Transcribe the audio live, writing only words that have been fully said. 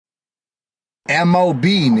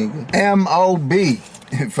M.O.B. nigga. M.O.B.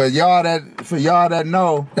 For y'all that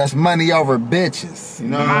know, that's money over bitches. You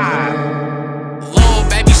know what I'm saying? Lil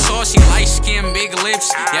baby sauce, she light skin, big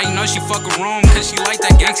lips. Yeah, you know she fuck a room cause she like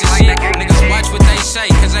that gangsta shit. Niggas watch what they say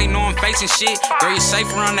cause they know I'm facing shit. Girl, you safe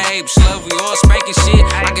around the apes, love, we all spanking shit.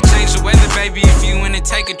 I can change the weather, baby, if you into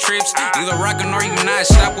taking trips. Either rockin' or you not,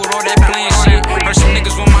 stop with all that playing shit. Heard some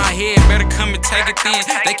niggas with my head, better come and take it then.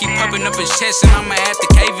 They keep pumping up his chest and I'ma have to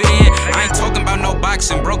cave it in. I ain't talking about no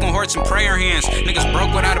boxing, broken hearts and prayer hands. Niggas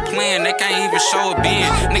broke without a plan, they can't even show a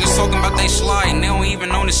bend. Niggas talking about they slide and they don't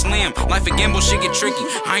even own the slim. Life a gamble, shit get tricky,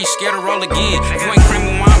 I ain't scared to roll again. If you ain't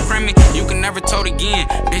creaming while I'm creaming, you can never tote again.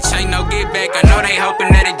 Bitch ain't no get back, I know they hoping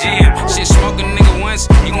at a gym. Shit, smoke a nigga once,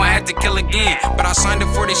 you gon' have to kill again. But I signed up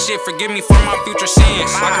for this shit, forgive me for my future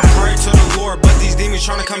sins. I can pray to the Lord, but these demons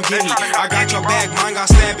tryna come get me. I got your bag, mine got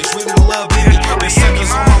stabbed, it's really the love in me. The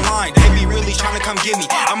suckers on my line, they be really tryna come get me.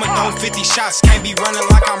 I'ma throw 50 shots, can't be running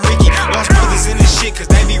like I'm Ricky. Lost brothers in this shit, cause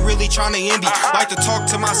they be really tryna envy. Like to talk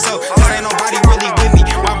to myself, cause ain't nobody really with me.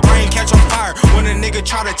 My brain catch on fire when a nigga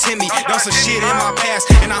try to tempt me. Done some shit in my past,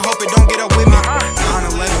 and I hope it don't get up with me.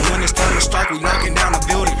 9/11, when it's time to strike, we knocking down the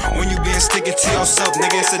building. When you been sticking to yourself,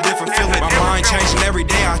 nigga, it's a different feeling. My mind changing every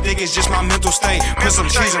day, I think it's just my mental state. Put some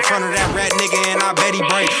cheese in front of that rat nigga, and I bet he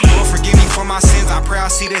break. Lord, forgive me for my sins, I pray I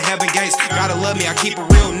see the heaven gates. Gotta love me, I keep a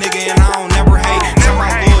real nigga, and I don't never hate. Tell my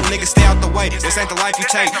little nigga, stay out the way, this ain't the life you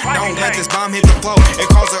take. Don't let this bomb hit the floor, it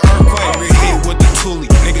cause an earthquake. We're hit with the toolie,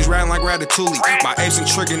 niggas riding like Ratatouille. My apes and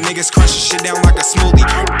trigger niggas crushing shit down like a smoothie.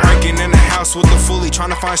 Breaking in the house with the fully, trying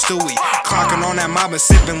to find Stewie. Clocking on that mob and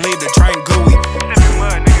sipping lead, the drain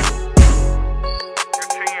gooey.